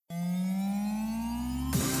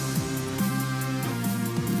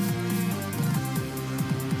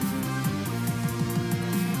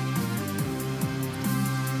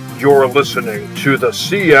You're listening to the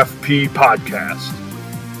CFP Podcast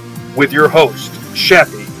with your host,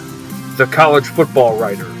 Chappie, the college football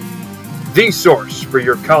writer, the source for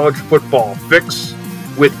your college football fix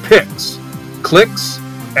with picks, clicks,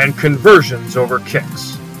 and conversions over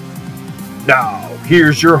kicks. Now,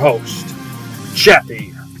 here's your host,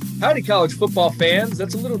 Chappie. Howdy, college football fans.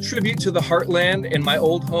 That's a little tribute to the Heartland and my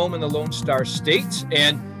old home in the Lone Star State.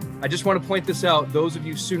 And I just want to point this out. Those of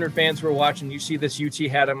you Sooner fans who are watching, you see this UT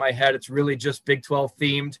hat on my head. It's really just Big 12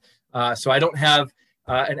 themed. So I don't have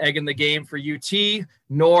an egg in the game for UT,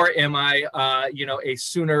 nor am I, a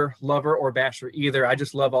Sooner lover or basher either. I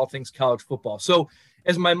just love all things college football. So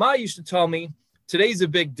as my mom used to tell me, today's a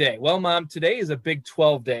big day. Well, Mom, today is a Big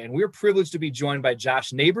 12 day, and we're privileged to be joined by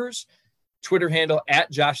Josh Neighbors, Twitter handle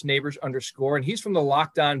 @JoshNeighbors_, and he's from the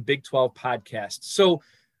Locked On Big 12 podcast. So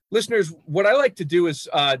listeners, what I like to do is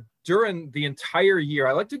during the entire year,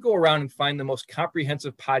 I like to go around and find the most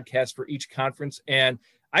comprehensive podcast for each conference. And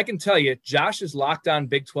I can tell you, Josh's Locked On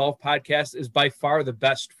Big 12 podcast is by far the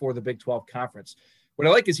best for the Big 12 conference. What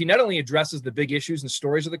I like is he not only addresses the big issues and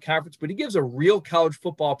stories of the conference, but he gives a real college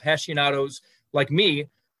football aficionados like me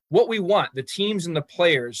what we want, the teams and the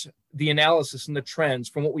players, the analysis and the trends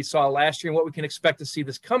from what we saw last year and what we can expect to see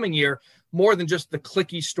this coming year, more than just the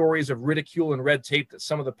clicky stories of ridicule and red tape that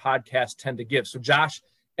some of the podcasts tend to give. So Josh,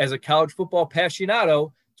 as a college football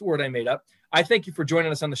aficionado, it's a word I made up, I thank you for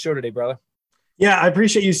joining us on the show today, brother. Yeah, I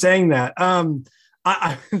appreciate you saying that.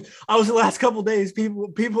 I was the last couple of days,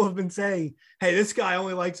 people have been saying, hey, this guy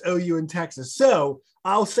only likes OU and Texas. So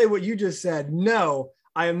I'll say what you just said. No,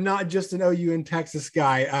 I am not just an OU and Texas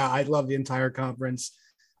guy. I love the entire conference.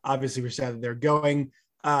 Obviously, we're sad that they're going.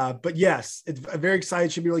 But yes, it's a very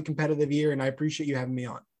excited. Should be a really competitive year, and I appreciate you having me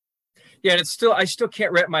on. Yeah, and I still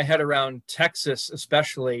can't wrap my head around Texas,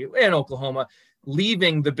 especially, and Oklahoma,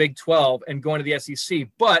 leaving the Big 12 and going to the SEC.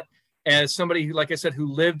 But as somebody who, like I said, who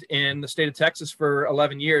lived in the state of Texas for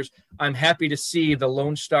 11 years, I'm happy to see the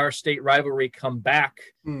Lone Star State rivalry come back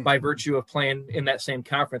by virtue of playing in that same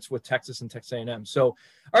conference with Texas and Texas A&M. So, all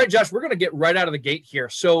right, Josh, we're going to get right out of the gate here.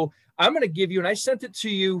 So I'm going to give you, and I sent it to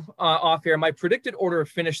you off air, my predicted order of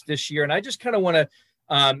finish this year. And I just kind of want to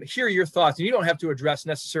hear your thoughts. And you don't have to address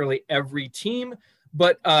necessarily every team,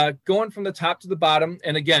 but going from the top to the bottom.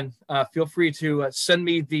 And again, feel free to send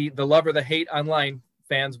me the love or the hate online,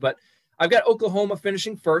 fans. But I've got Oklahoma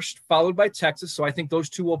finishing first, followed by Texas. So I think those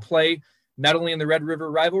two will play not only in the Red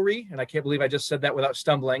River rivalry, and I can't believe I just said that without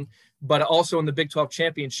stumbling, but also in the Big 12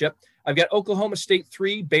 championship. I've got Oklahoma State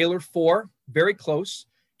 3, Baylor 4, very close.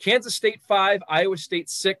 Kansas State 5, Iowa State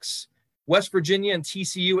 6, West Virginia and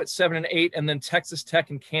TCU at 7 and 8, and then Texas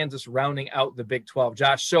Tech and Kansas rounding out the Big 12.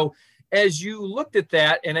 Josh, so as you looked at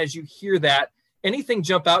that and as you hear that, anything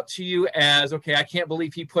jump out to you as, okay, I can't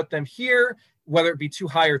believe he put them here, whether it be too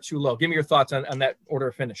high or too low? Give me your thoughts on that order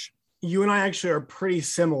of finish. You and I actually are pretty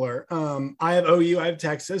similar. I have OU, I have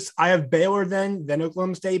Texas, I have Baylor then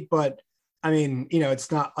Oklahoma State, but I mean,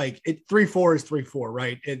 it's not like 3-4 is 3-4,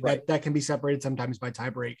 right? Right. That can be separated sometimes by tie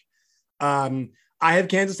break. I have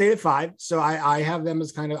Kansas State at 5. So I have them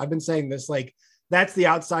as kind of, I've been saying this, like that's the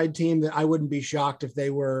outside team that I wouldn't be shocked if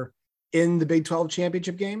they were in the Big 12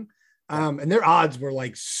 championship game. And their odds were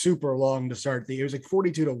like super long to start the year. It was like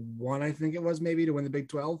 42-1, I think it was, maybe, to win the Big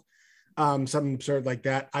 12. Something absurd like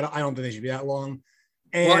that. I don't think they should be that long.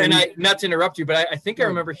 And I, not to interrupt you, but I think I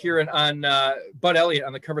remember hearing on Bud Elliott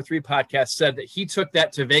on the Cover 3 podcast said that he took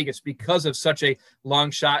that to Vegas because of such a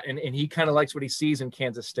long shot, and he kind of likes what he sees in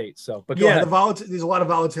Kansas State. So, but go ahead. There's a lot of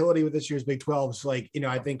volatility with this year's Big 12. So, I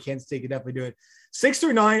think Kansas State could definitely do it. 6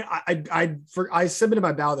 through 9, I submitted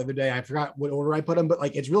my ballot the other day. I forgot what order I put them, but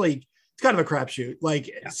it's kind of a crapshoot.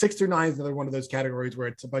 6 through 9 is another one of those categories where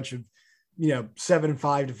it's a bunch of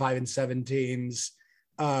 7-5 to 5-7 teams.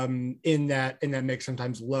 In that mix,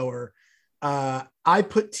 sometimes lower. I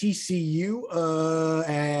put TCU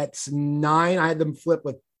at 9. I had them flip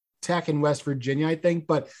with Tech and West Virginia, I think.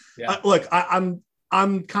 But look, I'm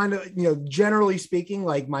kind of, generally speaking,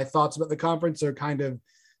 like my thoughts about the conference are kind of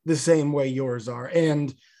the same way yours are.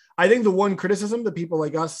 And I think the one criticism that people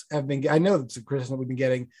like us have been, I know it's a criticism we've been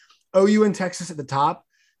getting, OU and Texas at the top.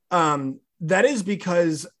 That is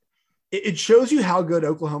because it shows you how good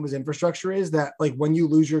Oklahoma's infrastructure is, that when you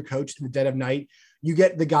lose your coach in the dead of night, you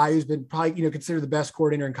get the guy who's been probably, considered the best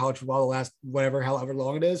coordinator in college football the last however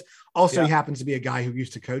long it is. Also, He happens to be a guy who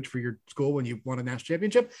used to coach for your school when you won a national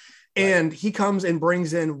championship. Right. And he comes and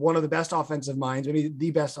brings in one of the best offensive minds, maybe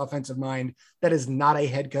the best offensive mind that is not a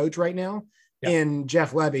head coach right now. in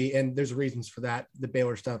Jeff Lebby, and there's reasons for that, the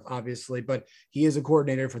Baylor stuff, obviously, but he is a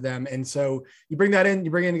coordinator for them. And so you bring that in,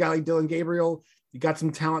 you bring in a guy like Dylan Gabriel, you got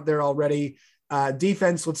some talent there already.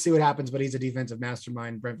 Defense, let's see what happens, but he's a defensive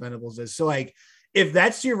mastermind. Brent Venables is. So like, if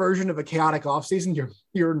that's your version of a chaotic offseason,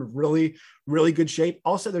 you're in really, really good shape.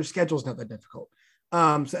 Also, their schedule's not that difficult.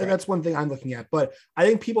 That's one thing I'm looking at. But I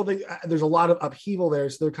think people think there's a lot of upheaval there,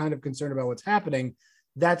 so they're kind of concerned about what's happening.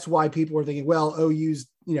 That's why people are thinking, well, OU's,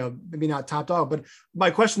 maybe not top dog. But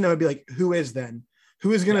my question then would be like, who is then?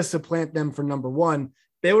 Who is going to supplant them for number one?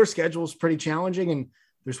 Baylor's schedule is pretty challenging, and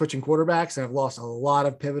they're switching quarterbacks and have lost a lot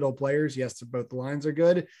of pivotal players. Yes, both the lines are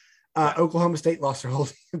good. Oklahoma State lost their whole,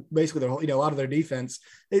 basically their whole, a lot of their defense.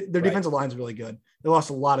 Their defensive line's really good. They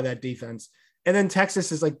lost a lot of that defense. And then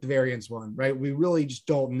Texas is like the variance one, right? We really just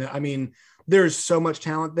don't know. I mean, there's so much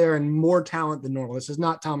talent there and more talent than normal. This is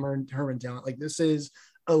not Tom Herman talent. Like this is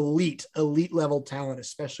elite level talent,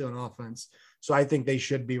 especially on offense. So I think they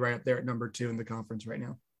should be right up there at number 2 in the conference right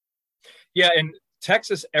now. Yeah. And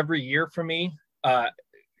Texas every year for me,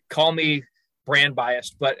 call me brand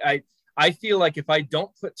biased, but I feel like if I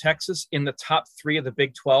don't put Texas in the top 3 of the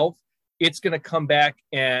Big 12, it's going to come back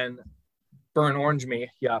and burn orange me.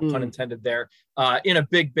 Yeah. Pun intended there, in a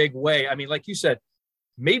big, big way. I mean, like you said,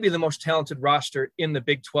 maybe the most talented roster in the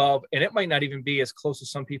Big 12, and it might not even be as close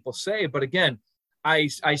as some people say. But again, I mean,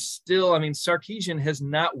 Sarkisian has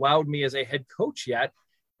not wowed me as a head coach yet,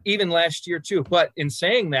 even last year too. But in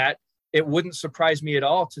saying that, it wouldn't surprise me at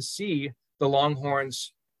all to see the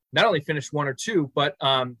Longhorns not only finish 1 or 2, but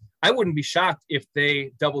I wouldn't be shocked if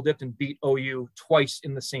they double dipped and beat OU twice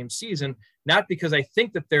in the same season, not because I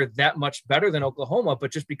think that they're that much better than Oklahoma,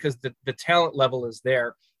 but just because the talent level is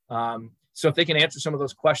there. So if they can answer some of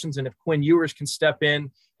those questions, and if Quinn Ewers can step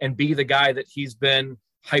in and be the guy that he's been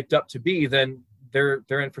hyped up to be, then they're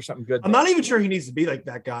in for something good. I'm not even sure he needs to be like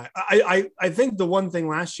that guy. I think the one thing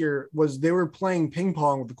last year was they were playing ping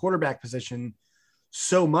pong with the quarterback position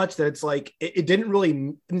so much that it's like it didn't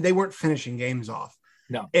really, they weren't finishing games off.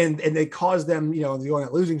 No. And they caused them, to go on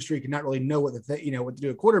that losing streak and not really know what what to do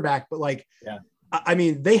at quarterback. But like, yeah, I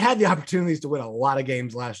mean, they had the opportunities to win a lot of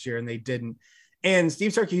games last year and they didn't. And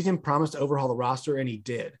Steve Sarkisian promised to overhaul the roster, and he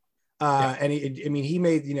did. And he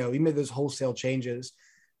made those wholesale changes,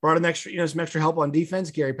 brought an extra, some extra help on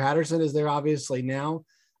defense. Gary Patterson is there obviously now.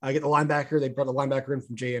 Get the linebacker. They brought the linebacker in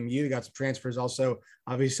from JMU. They got some transfers also,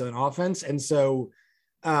 obviously, on offense. And so,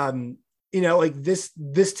 like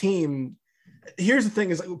this team. Here's the thing: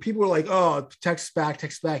 is like people are like, "Oh, Texas back." You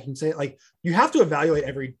can say it like you have to evaluate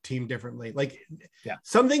every team differently. Like,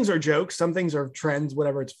 some things are jokes, some things are trends,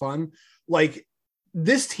 whatever. It's fun. Like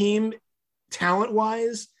this team,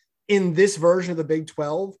 talent-wise, in this version of the Big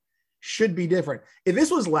 12, should be different. If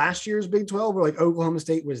this was last year's Big 12, where like Oklahoma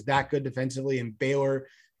State was that good defensively and Baylor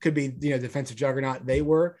could be, defensive juggernaut, they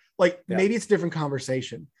were like, maybe it's a different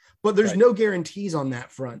conversation. But there's no guarantees on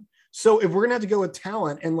that front. So if we're gonna have to go with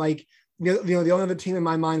talent and like. The only other team in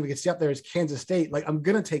my mind we could see up there is Kansas State. Like, I'm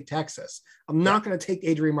going to take Texas. I'm not going to take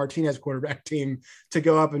Adrian Martinez quarterback team to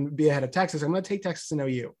go up and be ahead of Texas. I'm going to take Texas and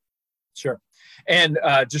OU. Sure. And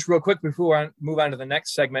just real quick before I move on to the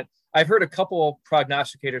next segment, I've heard a couple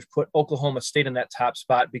prognosticators put Oklahoma State in that top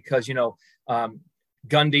spot because,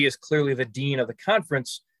 Gundy is clearly the dean of the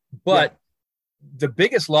conference, but the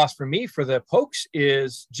biggest loss for me for the Pokes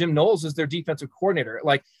is Jim Knowles is their defensive coordinator.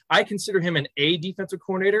 Like, I consider him an A defensive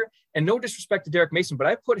coordinator, and no disrespect to Derek Mason, but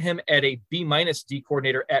I put him at a B- D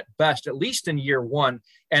coordinator at best, at least in year 1.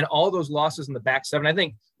 And all those losses in the back 7, I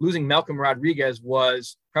think losing Malcolm Rodriguez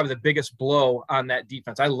was probably the biggest blow on that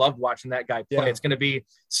defense. I loved watching that guy play. It's going to be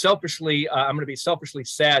selfishly, I'm going to be selfishly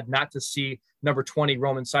sad not to see number 20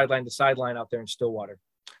 roaming sideline to sideline out there in Stillwater.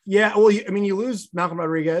 Yeah, well, you lose Malcolm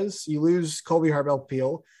Rodriguez, you lose Colby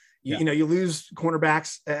Harbell-Peel, you lose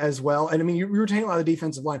cornerbacks as well, and I mean you retain a lot of the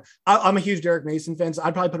defensive line. I'm a huge Derek Mason fan, so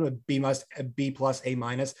I'd probably put him a B+,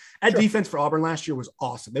 A-. That defense for Auburn last year was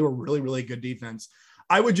awesome. They were really, really good defense.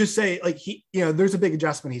 I would just say like there's a big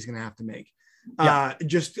adjustment he's going to have to make.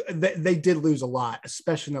 They did lose a lot,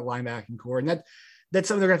 especially in that linebacking core, and that's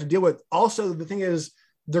something they're going to have to deal with. Also, the thing is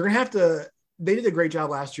they're going to have to. They did a great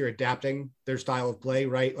job last year adapting their style of play,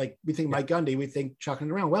 right? Like we think Mike Gundy, we think chucking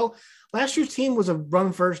it around. Well, last year's team was a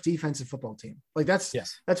run-first defensive football team. Like that's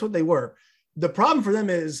what they were. The problem for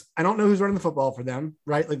them is I don't know who's running the football for them,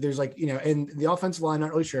 right? Like there's like, and the offensive line,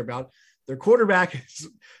 not really sure about. Their quarterback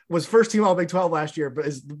was first team all Big 12 last year, but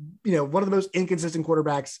is, one of the most inconsistent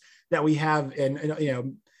quarterbacks that we have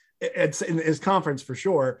in his conference for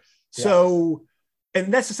sure. Yeah. So,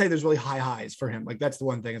 and that's to say there's really high highs for him. Like that's the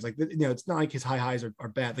one thing. It's like, it's not like his high highs are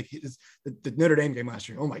bad. Like the Notre Dame game last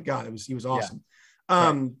year. Oh my God, he was awesome.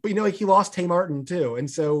 But, like he lost Tay Martin too. And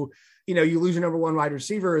so, you lose your number one wide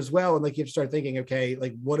receiver as well. And like, you have to start thinking, okay,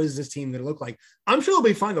 like what is this team going to look like? I'm sure they'll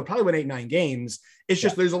be fine. They'll probably win 8-9 games. It's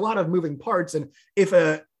just, there's a lot of moving parts. And if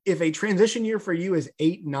a transition year for you is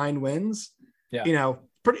 8-9 wins,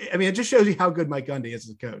 it just shows you how good Mike Gundy is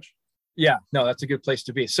as a coach. Yeah, no, that's a good place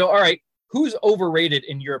to be. So, all right, who's overrated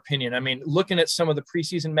in your opinion? I mean, looking at some of the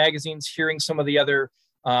preseason magazines, hearing some of the other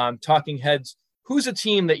talking heads, who's a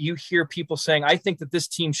team that you hear people saying, I think that this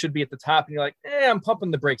team should be at the top, and you're like, I'm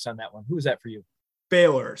pumping the brakes on that one. Who's that for you?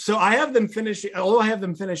 Baylor. So I have them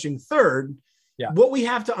finishing third. Yeah. What we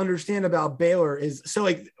have to understand about Baylor is, so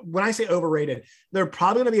like when I say overrated, they're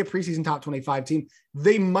probably going to be a preseason top 25 team.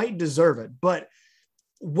 They might deserve it, but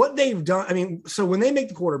what they've done, so when they make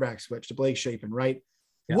the quarterback switch to Blake Shapen, right?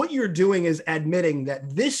 Yeah. What you're doing is admitting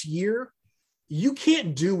that this year you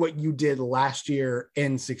can't do what you did last year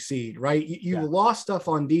and succeed, right? You lost stuff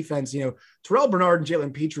on defense, Terrell Bernard and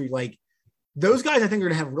Jalen Petrie, like those guys, I think are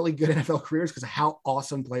going to have really good NFL careers because of how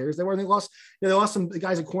awesome players they were. And they lost some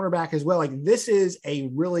guys at cornerback as well. Like this is a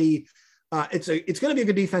really, it's going to be a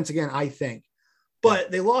good defense again, I think. But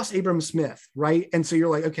they lost Abram Smith, right? And so you're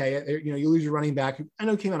like, okay, you lose your running back. I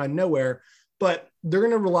know it came out of nowhere, but they're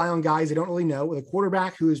going to rely on guys they don't really know, with a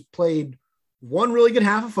quarterback who has played one really good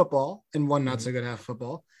half of football and one not so good half of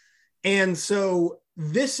football. And so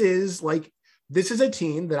this is a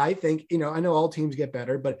team that I think, I know all teams get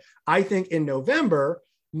better, but I think in November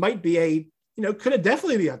might be could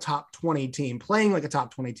definitely be a top 20 team. Playing like a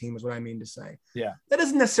top 20 team is what I mean to say. Yeah. That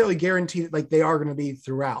doesn't necessarily guarantee that like they are going to be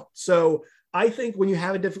throughout. So I think when you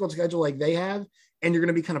have a difficult schedule like they have, and you're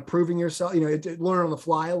going to be kind of proving yourself, learn on the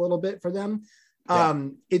fly a little bit for them,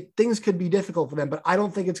 things could be difficult for them, but I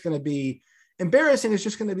don't think it's going to be embarrassing. It's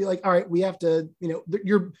just going to be like, all right, we have to,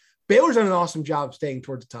 Baylor's done an awesome job staying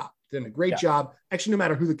towards the top. They're doing a great job. Actually, no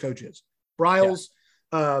matter who the coach is, Bryles,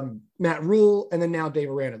 Matt Rule, and then now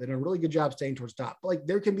Dave Aranda. They've done a really good job staying towards top. But like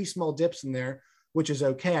there can be small dips in there, which is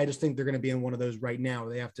okay. I just think they're going to be in one of those right now.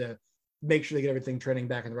 They have to make sure they get everything trending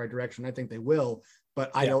back in the right direction. I think they will,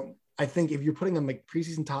 but I think if you're putting them like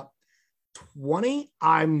preseason top 20,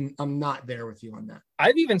 I'm not there with you on that.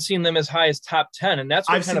 I've even seen them as high as top 10, and that's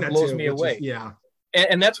what kind of blows me away.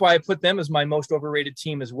 And that's why I put them as my most overrated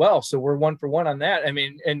team as well. So we're 1 for 1 on that. I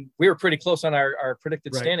mean, and we were pretty close on our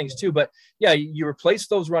predicted standings too, but you replace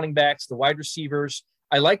those running backs, the wide receivers.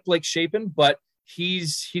 I like Blake Shapen, but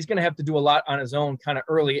he's going to have to do a lot on his own kind of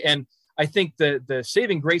early. And I think the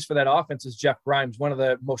saving grace for that offense is Jeff Grimes, one of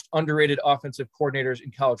the most underrated offensive coordinators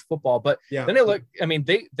in college football. But then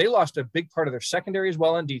they lost a big part of their secondary as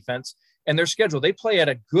well on defense, and their schedule. They play at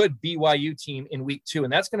a good BYU team in week 2,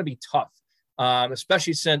 and that's going to be tough,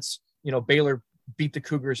 especially since, Baylor beat the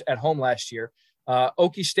Cougars at home last year.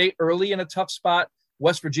 Okie State early in a tough spot.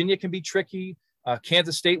 West Virginia can be tricky.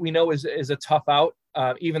 Kansas State, we know, is a tough out,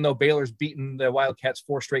 even though Baylor's beaten the Wildcats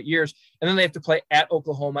 4 straight years. And then they have to play at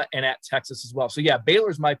Oklahoma and at Texas as well. So,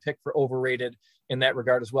 Baylor's my pick for overrated in that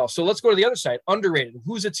regard as well. So let's go to the other side, underrated.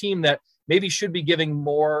 Who's a team that maybe should be giving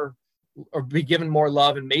more or be given more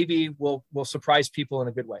love and maybe will surprise people in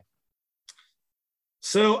a good way?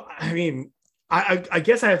 So, I mean, I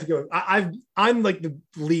guess I have to go. I'm like the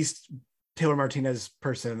least Taylor Martinez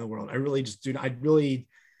person in the world. I really just do. I really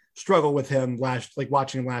struggle with him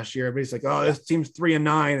watching him last year. Everybody's like, oh, this team's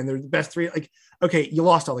 3-9 and they're the best 3. Like, okay, you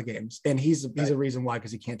lost all the games, and he's a reason why,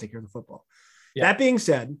 because he can't take care of the football. That being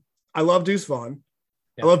said, I love Deuce Vaughn.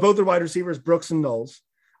 I love both their wide receivers, Brooks and Knowles.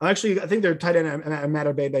 I think their tight end Matt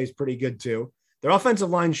Obebe is pretty good too. Their offensive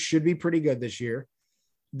line should be pretty good this year.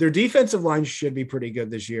 Their defensive line should be pretty good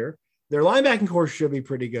this year. Their linebacking core should be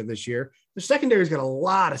pretty good this year. The secondary's got a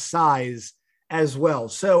lot of size as well.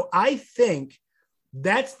 So I think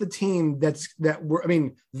that's the team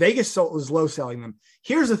Vegas is low selling them.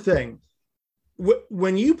 Here's the thing.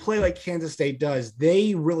 When you play like Kansas State does,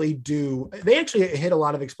 they really do. They actually hit a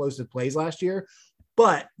lot of explosive plays last year,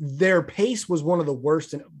 but their pace was one of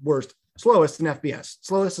the slowest in FBS.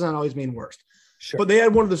 Slowest does not always mean worst, but they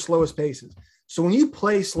had one of the slowest paces. So when you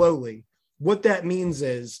play slowly, what that means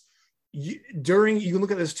is you can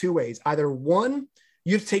look at this 2 ways. Either one,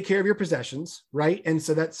 you have to take care of your possessions, right? And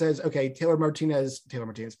so that says, okay, Adrian Martinez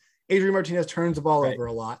turns the ball over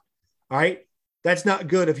a lot. All right. That's not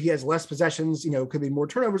good if he has less possessions, could be more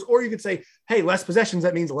turnovers, or you could say, hey, less possessions,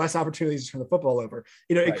 that means less opportunities to turn the football over.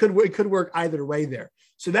 It could work either way there.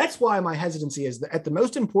 So that's why my hesitancy is that at the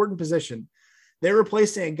most important position, they're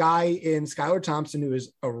replacing a guy in Skylar Thompson, who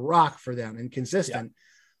is a rock for them and consistent,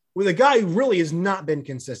 with a guy who really has not been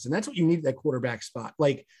consistent. That's what you need at that quarterback spot.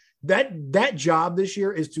 Like that job this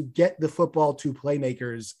year is to get the football to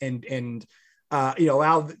playmakers and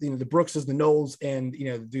allow the Brookses, the Knowles, and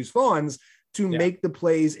the Deuce Vaughns to make the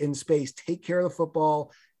plays in space, take care of the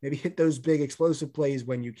football, maybe hit those big explosive plays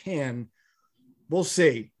when you can. We'll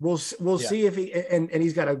see. We'll see if he and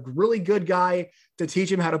he's got a really good guy to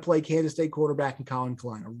teach him how to play Kansas State quarterback in Colin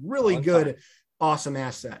Klein, a really good, awesome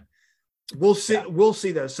asset. We'll see. Yeah. We'll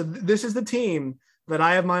see those. So this is the team that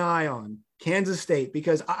I have my eye on, Kansas State,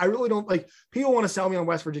 because I really don't like people want to sell me on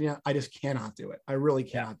West Virginia. I just cannot do it. I really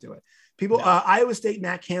cannot do it. People, Iowa State,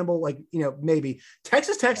 Matt Campbell, maybe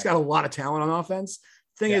Texas Tech's got a lot of talent on offense.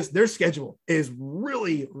 Thing is, their schedule is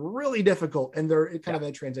really, really difficult, and they're kind of in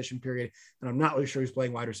a transition period. And I'm not really sure who's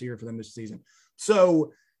playing wide receiver for them this season.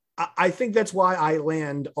 So I think that's why I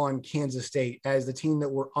land on Kansas State as the team that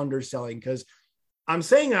we're underselling, because I'm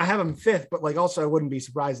saying I have them fifth, but also I wouldn't be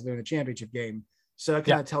surprised if they're in the championship game. So that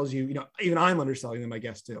kind of tells you, even I'm underselling them, I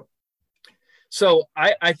guess, too. So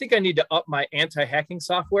I think I need to up my anti-hacking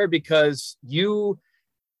software because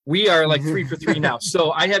we are like 3 for 3 now.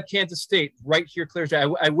 So I have Kansas State right here, clear.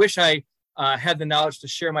 I wish I had the knowledge to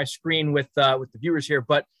share my screen with the viewers here.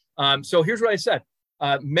 But so here's what I said.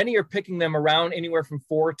 Many are picking them around anywhere from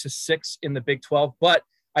 4 to 6 in the Big 12. But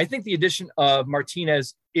I think the addition of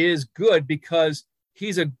Martinez is good because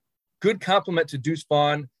he's a good complement to Deuce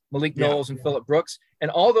Vaughn, Malik Knowles, and Phillip Brooks. And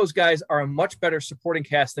all those guys are a much better supporting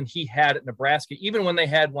cast than he had at Nebraska, even when they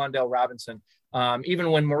had Wan'Dale Robinson, even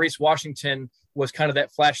when Maurice Washington was kind of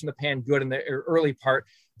that flash in the pan good in the early part.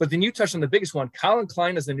 But then you touched on the biggest one. Colin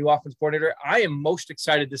Klein is the new offense coordinator. I am most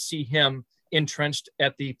excited to see him entrenched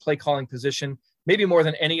at the play calling position, maybe more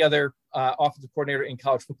than any other offensive coordinator in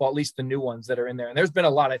college football, at least the new ones that are in there. And there's been a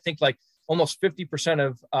lot. I think almost 50%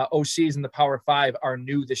 of OCs in the Power 5 are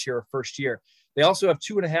new this year or first year. They also have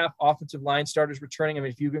 2.5 offensive line starters returning. I mean,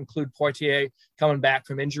 if you include Poitier coming back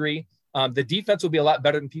from injury, the defense will be a lot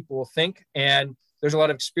better than people will think. And there's a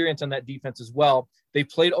lot of experience on that defense as well. They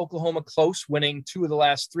played Oklahoma close, winning 2 of the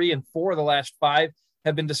last 3, and 4 of the last 5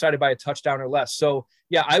 have been decided by a touchdown or less. So,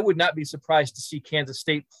 I would not be surprised to see Kansas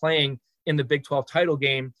State playing in the Big 12 title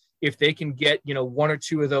game if they can get, 1 or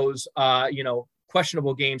 2 of those,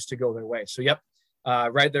 questionable games to go their way. So,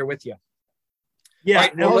 right there with you. Yeah.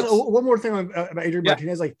 Right, and also, one more thing about Adrian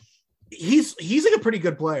Martinez, he's like a pretty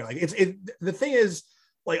good player. The thing is,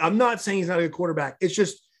 I'm not saying he's not a good quarterback. It's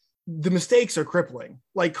just the mistakes are crippling.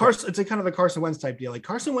 Carson, it's kind of the Carson Wentz type deal.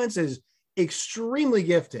 Carson Wentz is extremely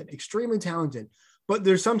gifted, extremely talented, but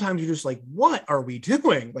there's sometimes you're just like, what are we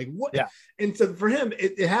doing? What? Yeah. And so for him,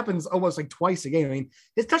 it happens almost twice a game. I mean,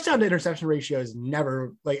 his touchdown to interception ratio is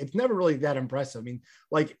never it's never really that impressive. I mean,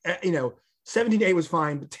 17-8 was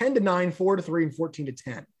fine, but 10-9, 4-3, and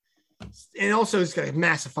 14-10. And also it's got a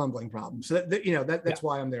massive fumbling problem. So that's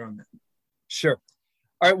why I'm there on that. Sure.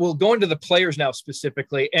 All right, we'll go into the players now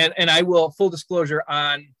specifically, and I will, full disclosure,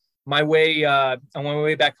 on my way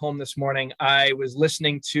back home this morning, I was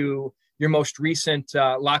listening to your most recent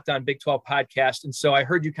Locked On Big 12 podcast, and so I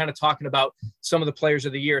heard you kind of talking about some of the players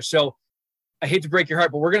of the year. So I hate to break your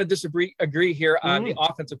heart, but we're going to agree here on the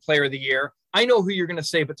offensive player of the year. I know who you're going to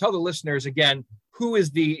say, but tell the listeners again, who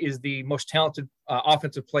is the most talented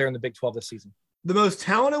offensive player in the Big 12 this season? The most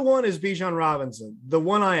talented one is Bijan Robinson. The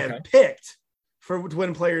one I have picked for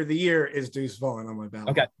win player of the year is Deuce Vaughn on my ballot.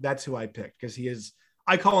 Okay. That's who I picked because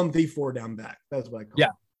I call him the 4 down back. That's what I call him.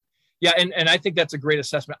 Yeah. And I think that's a great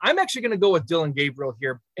assessment. I'm actually going to go with Dillon Gabriel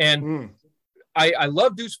here. And I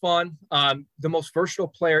love Deuce Vaughn, the most versatile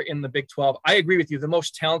player in the Big 12. I agree with you. The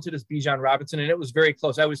most talented is Bijan Robinson. And it was very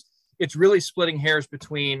close. It's really splitting hairs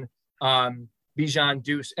between Bijan,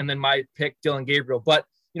 Deuce, and then my pick, Dillon Gabriel. But,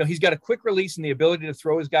 he's got a quick release and the ability to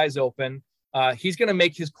throw his guys open. He's going to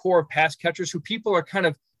make his core of pass catchers who people are kind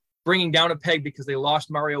of bringing down a peg because they lost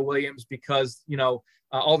Mario Williams because,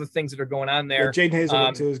 all the things that are going on there. Jaden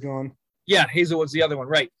Hazelwood too is gone. Yeah, Hazelwood's the other one,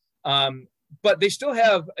 right. But they still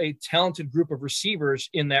have a talented group of receivers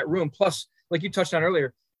in that room. Plus, like you touched on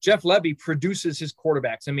earlier, Jeff Lebby produces his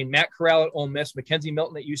quarterbacks. I mean, Matt Corral at Ole Miss, Mackenzie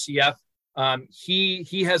Milton at UCF.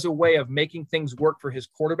 He has a way of making things work for his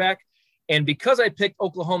quarterback. And because I picked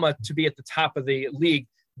Oklahoma to be at the top of the league,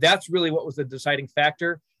 that's really what was the deciding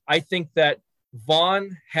factor. I think that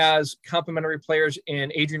Vaughn has complementary players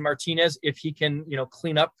in Adrian Martinez if he can,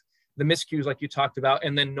 clean up the miscues like you talked about,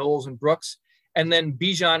 and then Knowles and Brooks. And then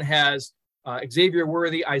Bijan has Xavier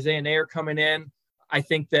Worthy, Isaiah Nair coming in. I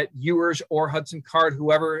think that Ewers or Hudson Card,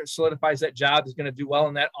 whoever solidifies that job, is going to do well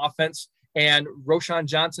in that offense. And Roschon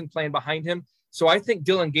Johnson playing behind him. So I think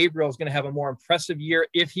Dillon Gabriel is going to have a more impressive year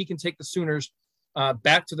if he can take the Sooners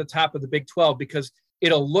back to the top of the Big 12, because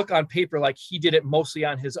it'll look on paper like he did it mostly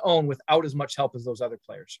on his own without as much help as those other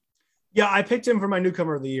players. Yeah, I picked him for my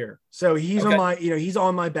newcomer of the year. So he's on my, he's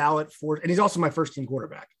on my ballot and he's also my first team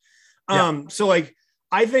quarterback. So like,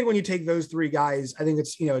 I think when you take those three guys, I think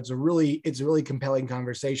it's, it's a really compelling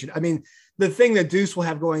conversation. I mean, the thing that Deuce will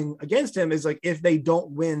have going against him is like, if they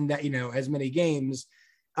don't win that, as many games,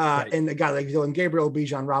 and a guy like Dylan Gabriel,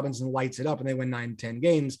 Bijan Robinson lights it up and they win 9-10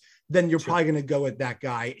 games, then you're probably going to go with that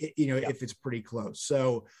guy, if it's pretty close.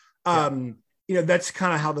 So, that's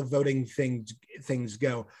kind of how the voting things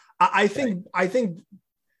go. I think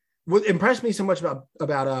what impressed me so much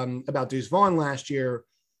about Deuce Vaughn last year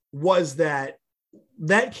was that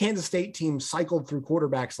Kansas State team cycled through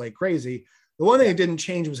quarterbacks like crazy. The one thing that didn't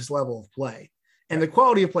change was his level of play, and the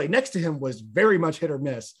quality of play next to him was very much hit or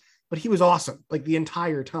miss, but he was awesome like the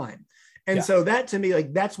entire time. And so that to me,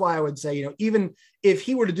 like, that's why I would say, even if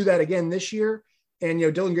he were to do that again this year and,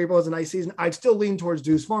 Dylan Gabriel has a nice season, I'd still lean towards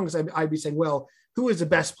Deuce Vaughn because I'd be saying, well, who is the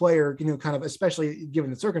best player, kind of, especially given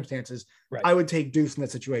the circumstances, I would take Deuce in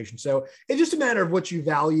that situation. So it's just a matter of what you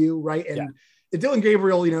value. Right. And if Dylan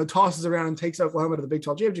Gabriel, tosses around and takes Oklahoma to the Big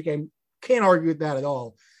 12 championship game, can't argue with that at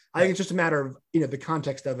all. I think it's just a matter of, the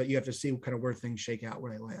context of it. You have to see kind of where things shake out,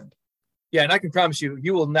 where they land. Yeah. And I can promise you,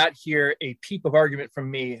 you will not hear a peep of argument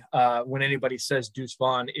from me when anybody says Deuce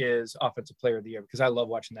Vaughn is offensive player of the year, because I love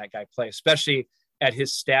watching that guy play, especially at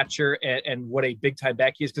his stature and what a big time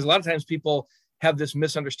back he is. Because a lot of times people have this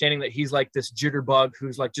misunderstanding that he's like this jitterbug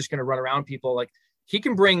who's like just going to run around people. Like he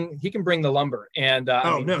can bring the lumber, and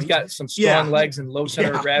he's got some strong legs and low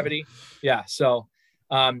center of gravity. Yeah. So,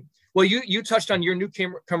 well, you touched on your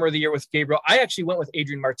newcomer of the year with Gabriel. I actually went with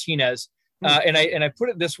Adrian Martinez, and I put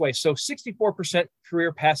it this way. So 64%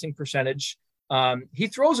 career passing percentage. He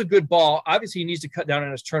throws a good ball. Obviously he needs to cut down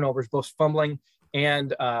on his turnovers, both fumbling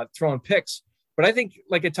and throwing picks. But I think,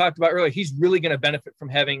 like I talked about earlier, he's really going to benefit from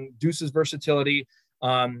having Deuce's versatility,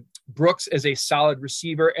 Brooks as a solid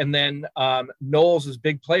receiver, and then Knowles'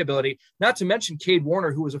 big playability, not to mention Cade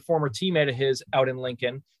Warner, who was a former teammate of his out in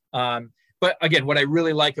Lincoln. But again, what I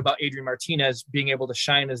really like about Adrian Martinez being able to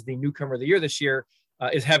shine as the newcomer of the year this year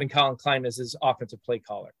is having Colin Klein as his offensive play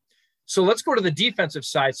caller. So let's go to the defensive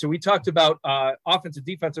side. So we talked about offensive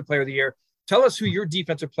defensive player of the year. Tell us who your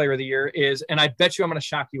defensive player of the year is, and I bet you I'm going to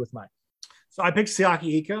shock you with mine. So I picked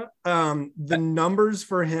Siaki Ika. The numbers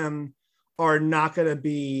for him are not going to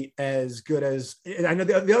be as good as – I know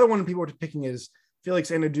the other one people were picking is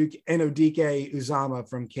Felix Anodike Uzama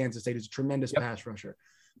from Kansas State. Is a tremendous pass rusher.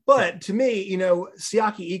 But to me,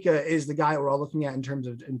 Siaki Ika is the guy we're all looking at in terms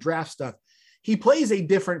of in draft stuff. He plays a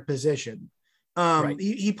different position.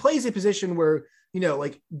 He plays a position where,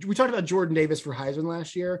 like we talked about Jordan Davis for Heisman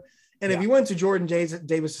last year. And if you went to Jordan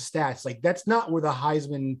Davis' stats, like that's not where the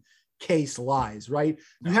Heisman – case lies, right?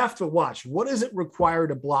 You have to watch what does it require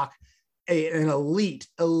to block an elite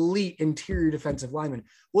interior defensive lineman.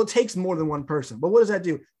 Well, it takes more than one person, but what does that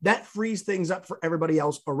do? That frees things up for everybody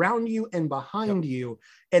else around you and behind you,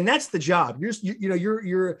 and that's the job.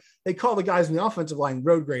 You're they call the guys in the offensive line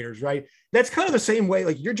road graders, right? That's kind of the same way.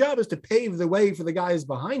 Like your job is to pave the way for the guys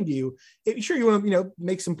behind you. Sure, you want to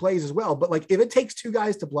make some plays as well, but like if it takes two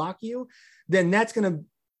guys to block you, then that's going to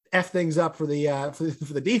F things up for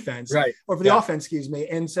the defense, right? Or for the offense, excuse me.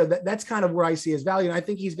 And so that's kind of where I see his value. And I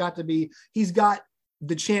think he's got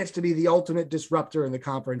the chance to be the ultimate disruptor in the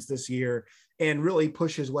conference this year and really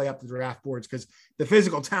push his way up the draft boards because the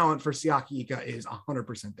physical talent for Siaki Ika is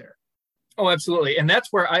 100% there. Oh, absolutely. And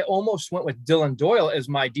that's where I almost went with Dylan Doyle as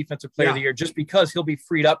my defensive player of the year, just because he'll be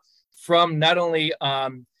freed up from not only,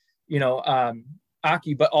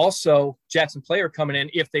 Aki, but also Jackson Player coming in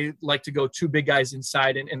if they like to go two big guys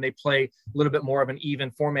inside and they play a little bit more of an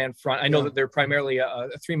even four-man front. I know that they're primarily a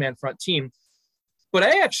three-man front team, but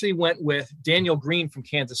I actually went with Daniel Green from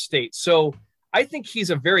Kansas State. So I think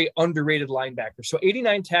he's a very underrated linebacker. So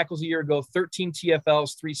 89 tackles a year ago, 13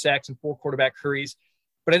 TFLs, 3 sacks, and 4 quarterback hurries.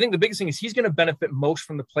 But I think the biggest thing is he's going to benefit most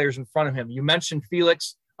from the players in front of him. You mentioned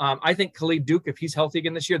Felix. I think Khalid Duke, if he's healthy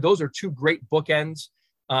again this year, those are two great bookends.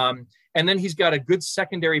 And then he's got a good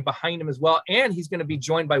secondary behind him as well. And he's going to be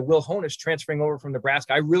joined by Will Honus transferring over from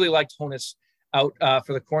Nebraska. I really liked Honus out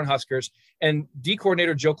for the Cornhuskers. And D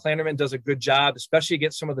coordinator Joe Klanderman does a good job, especially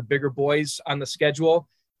against some of the bigger boys on the schedule.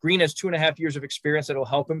 Green has 2.5 years of experience that will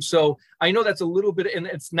help him. So I know that's a little bit, and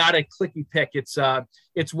it's not a clicky pick.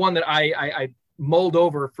 It's one that I mulled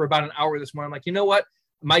over for about an hour this morning. I'm like, you know what?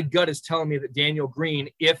 My gut is telling me that Daniel Green,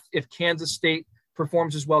 if Kansas State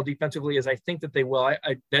performs as well defensively as I think that they will,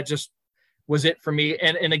 that just was it for me.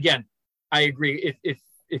 And again, I agree.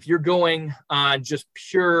 If you're going on just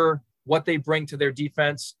pure what they bring to their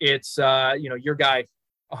defense, it's your guy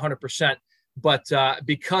 100%. But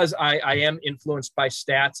because I am influenced by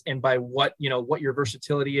stats and by what your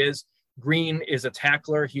versatility is, Green is a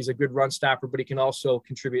tackler. He's a good run stopper, but he can also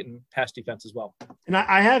contribute in pass defense as well. And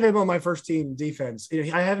I have him on my first team defense.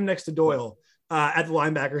 I have him next to Doyle at the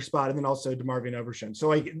linebacker spot, and then also DeMarvion Overshown.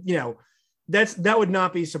 So that would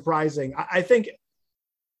not be surprising. I think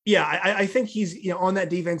he's on that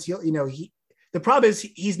defense. The problem is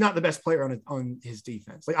he's not the best player on his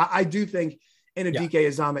defense. Like I do think Enrique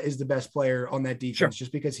Azama is the best player on that defense,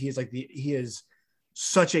 just because he is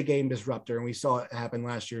such a game disruptor, and we saw it happen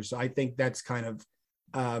last year. So I think that's kind of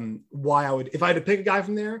why I would, if I had to pick a guy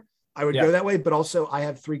from there, I would go that way. But also I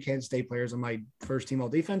have 3 Kansas State players on my first team all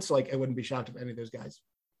defense. So I wouldn't be shocked if any of those guys.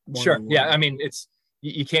 Sure. Yeah. I mean,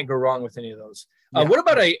 you can't go wrong with any of those. What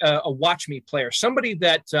about a watch me player? Somebody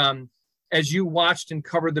that, as you watched and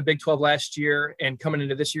covered the Big 12 last year and coming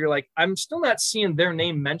into this year, like I'm still not seeing their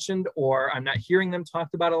name mentioned, or I'm not hearing them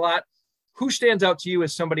talked about a lot. Who stands out to you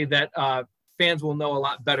as somebody that fans will know a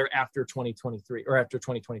lot better after 2023 or after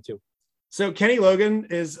 2022? So Kenny Logan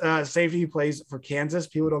is safety. He plays for Kansas.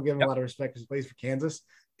 People don't give him a lot of respect because he plays for Kansas,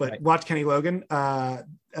 but watch Kenny Logan.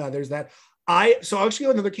 There's that. So I'll actually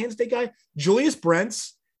go another Kansas State guy. Julius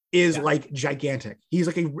Brents is like gigantic. He's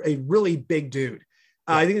like a really big dude.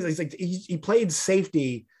 I think it's like he played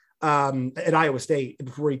safety at Iowa State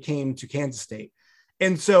before he came to Kansas State.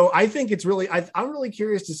 And so I think it's really, I'm really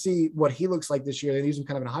curious to see what he looks like this year. They use him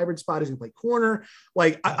kind of in a hybrid spot. He's going to play corner.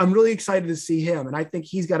 I'm really excited to see him. And I think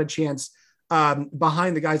he's got a chance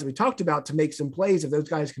behind the guys that we talked about to make some plays if those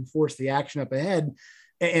guys can force the action up ahead.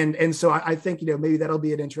 And so I think, maybe that'll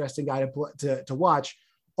be an interesting guy to watch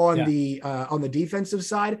on the defensive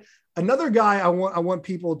side. Another guy I want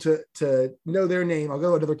people to know their name. I'll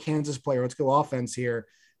go another Kansas player. Let's go offense here.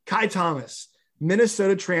 Kai Thomas,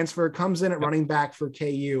 Minnesota transfer, comes in at running back for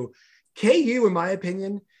KU. KU, in my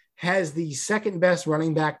opinion, has the second best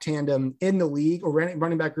running back tandem in the league, or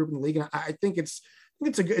running back group in the league. And I think it's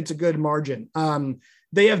a good margin.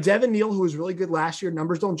 They have Devin Neal, who was really good last year.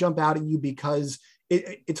 Numbers don't jump out at you because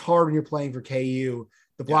it's hard when you're playing for KU.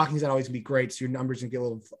 The blocking is not always going to be great, so your numbers can get a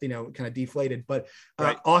little, kind of deflated. But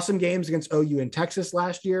awesome games against OU and Texas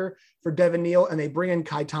last year for Devin Neal, and they bring in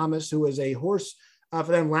Kai Thomas, who was a horse for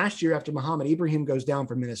them last year after Muhammad Ibrahim goes down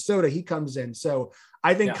from Minnesota. He comes in, so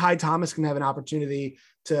I think Kai Thomas can have an opportunity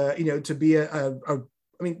to be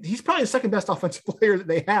he's probably the second best offensive player that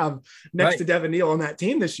they have next to Devin Neal on that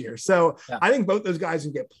team this year. So I think both those guys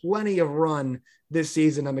can get plenty of run this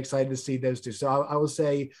season. I'm excited to see those two. So I will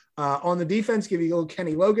say on the defense, give you a little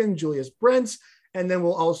Kenny Logan, Julius Brents, and then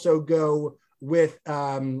we'll also go with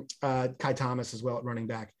Kai Thomas as well at running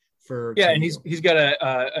back for. Yeah. And he's got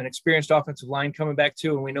an experienced offensive line coming back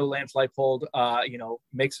too. And we know Lance Leipold,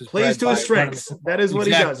 makes his plays to his strengths. That is what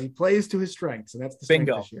he does. He plays to his strengths, and that's the strength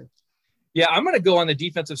this year. Yeah, I'm going to go on the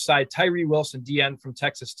defensive side. Tyree Wilson, DN from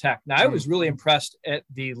Texas Tech. Now, I was really impressed at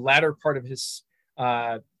the latter part of his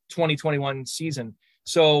 2021 season.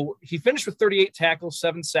 So he finished with 38 tackles,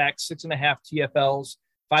 7 sacks, 6.5 TFLs,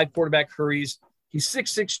 5 quarterback hurries. He's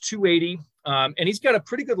 6'6", 280, and he's got a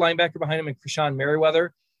pretty good linebacker behind him in Krishan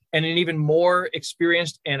Merriweather, and an even more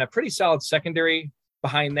experienced and a pretty solid secondary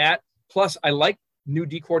behind that. Plus, I like new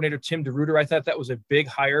D coordinator Tim DeRuyter. I thought that was a big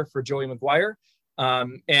hire for Joey McGuire.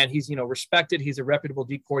 And he's, respected. He's a reputable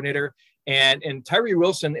D coordinator, and Tyree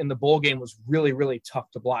Wilson in the bowl game was really, really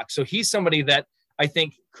tough to block. So he's somebody that I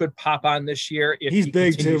think could pop on this year. If he's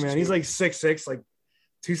big too, man. He's like 6'6", like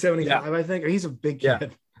 275, I think. Or he's a big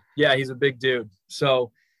kid. Yeah, he's a big dude.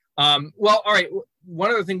 So, all right.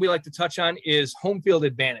 One other thing we like to touch on is home field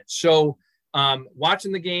advantage. So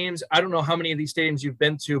watching the games, I don't know how many of these stadiums you've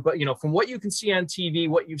been to, but, from what you can see on TV,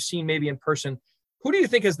 what you've seen maybe in person, who do you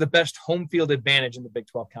think has the best home field advantage in the Big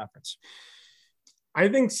 12 Conference? I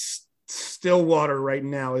think Stillwater right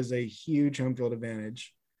now is a huge home field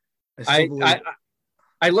advantage.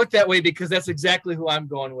 I look that way because that's exactly who I'm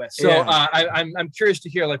going with. So I'm curious to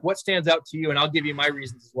hear what stands out to you, and I'll give you my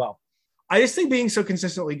reasons as well. I just think being so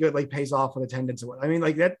consistently good pays off with attendance. I mean,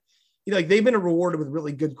 that, they've been rewarded with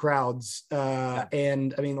really good crowds.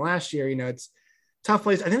 And I mean, last year, it's tough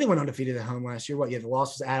place. I think they went undefeated at home last year. The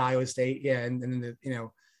losses at Iowa State. Yeah. And then,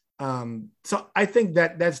 so I think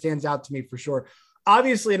that stands out to me for sure.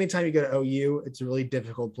 Obviously, anytime you go to OU, it's a really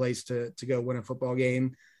difficult place to go win a football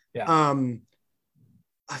game. Yeah.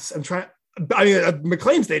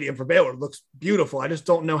 McLean Stadium for Baylor looks beautiful. I just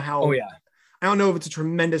don't know how. Oh yeah. I don't know if it's a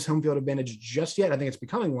tremendous home field advantage just yet. I think it's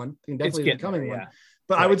becoming one. I think definitely becoming one.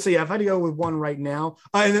 But I would say if I had to go with one right now,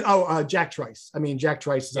 and then Jack Trice. I mean, Jack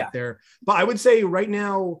Trice is up there. But I would say right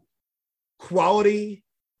now, quality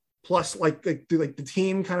plus the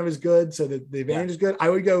team kind of is good, so the advantage is good. I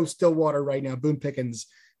would go Stillwater right now. Boone Pickens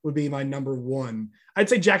would be my number one. I'd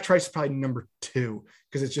say Jack Trice is probably number two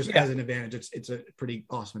because it's just as an advantage. It's a pretty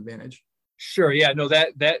awesome advantage. Sure. Yeah, no,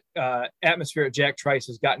 that atmosphere at Jack Trice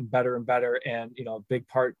has gotten better and better. And, a big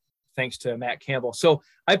part thanks to Matt Campbell. So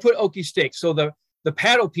I put Okie Steak. So the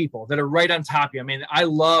paddle people that are right on top of you. I mean, I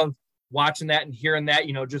love watching that and hearing that,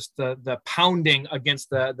 just the pounding against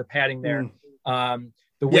the padding there.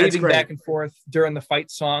 The waving back and forth during the fight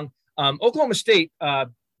song. Oklahoma State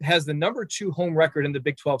has the number 2 home record in the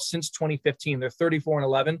Big 12 since 2015. They're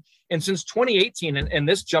 34-11. And since 2018, and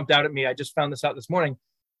this jumped out at me, I just found this out this morning,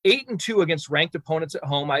 8-2 against ranked opponents at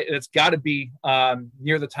home. It's got to be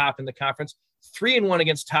near the top in the conference. 3-1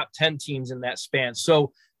 against top 10 teams in that span.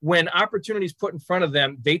 So when opportunities put in front of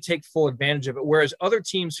them, they take full advantage of it. Whereas other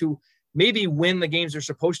teams who maybe win the games they're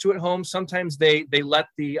supposed to at home, sometimes they let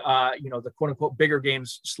the the quote unquote bigger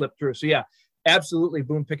games slip through. So yeah, absolutely,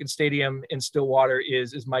 Boone Pickens Stadium in Stillwater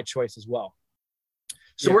is my choice as well.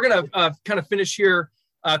 So we're gonna kind of finish here.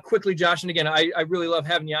 Quickly, Josh, and again, I really love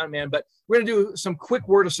having you on, man, but we're going to do some quick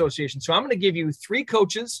word association. So I'm going to give you 3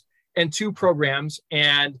 coaches and 2 programs,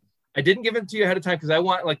 and I didn't give it to you ahead of time because I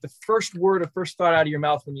want like the first word or first thought out of your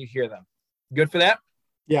mouth when you hear them. Good for that?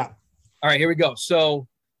 Yeah. All right, here we go. So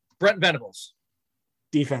Brent Venables.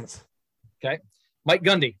 Defense. Okay. Mike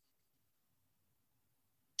Gundy.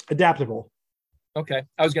 Adaptable. Okay.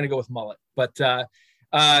 I was going to go with mullet, but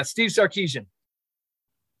Steve Sarkisian.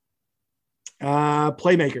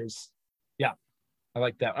 Playmakers. Yeah, I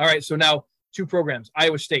like that. All right, so now 2 programs.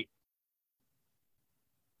 Iowa State.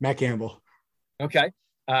 Matt Campbell. Okay.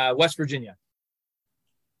 West Virginia.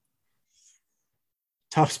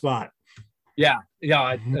 Tough spot. Yeah,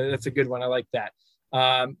 that's a good one. I like that.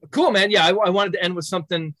 Cool, man. Yeah, I wanted to end with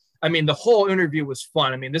something. I mean, the whole interview was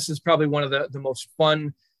fun. I mean, this is probably one of the most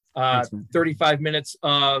fun 35 minutes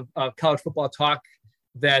of college football talk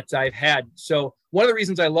that I've had. So one of the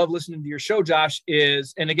reasons I love listening to your show, Josh,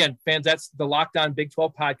 is, and again, fans, that's the Locked On Big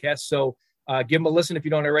 12 podcast. So give them a listen if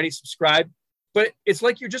you don't already, subscribe. But it's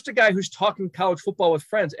like you're just a guy who's talking college football with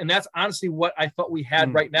friends. And that's honestly what I thought we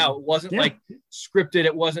had right now. It wasn't like scripted.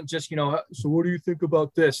 It wasn't just, so what do you think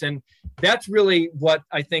about this? And that's really what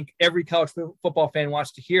I think every college football fan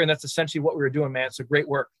wants to hear. And that's essentially what we were doing, man. It's a great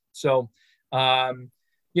work. So,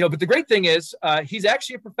 but the great thing is he's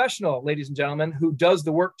actually a professional, ladies and gentlemen, who does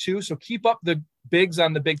the work too. So keep up the bigs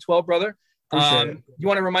on the Big 12, brother. You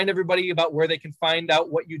want to remind everybody about where they can find out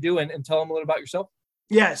what you do and tell them a little about yourself?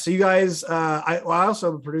 Yeah. So you guys, I also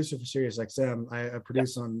am a producer for SiriusXM. I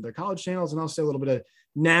produce on their college channels and also a little bit of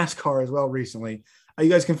NASCAR as well recently. You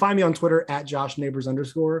guys can find me on Twitter at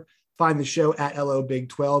 @JoshNeighbors_. Find the show at LO Big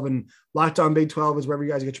 12, and Locked On Big 12 is wherever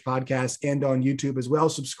you guys get your podcasts, and on YouTube as well.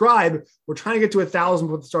 Subscribe. We're trying to get to 1,000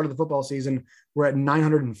 before the start of the football season. We're at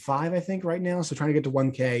 905, I think, right now. So trying to get to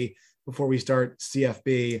 1K before we start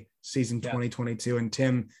CFB season 2022. And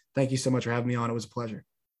Tim, thank you so much for having me on. It was a pleasure.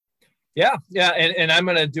 Yeah. And I'm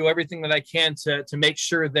going to do everything that I can to make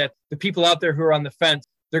sure that the people out there who are on the fence,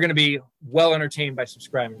 they're going to be well entertained by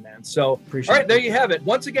subscribing, man. So, all right, there you have it.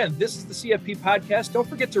 Once again, this is the CFP podcast. Don't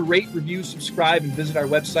forget to rate, review, subscribe, and visit our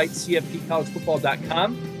website,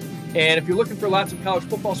 cfpcollegefootball.com. And if you're looking for lots of college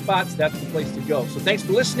football spots, that's the place to go. So thanks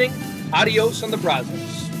for listening. Adios on the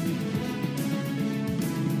Brazos.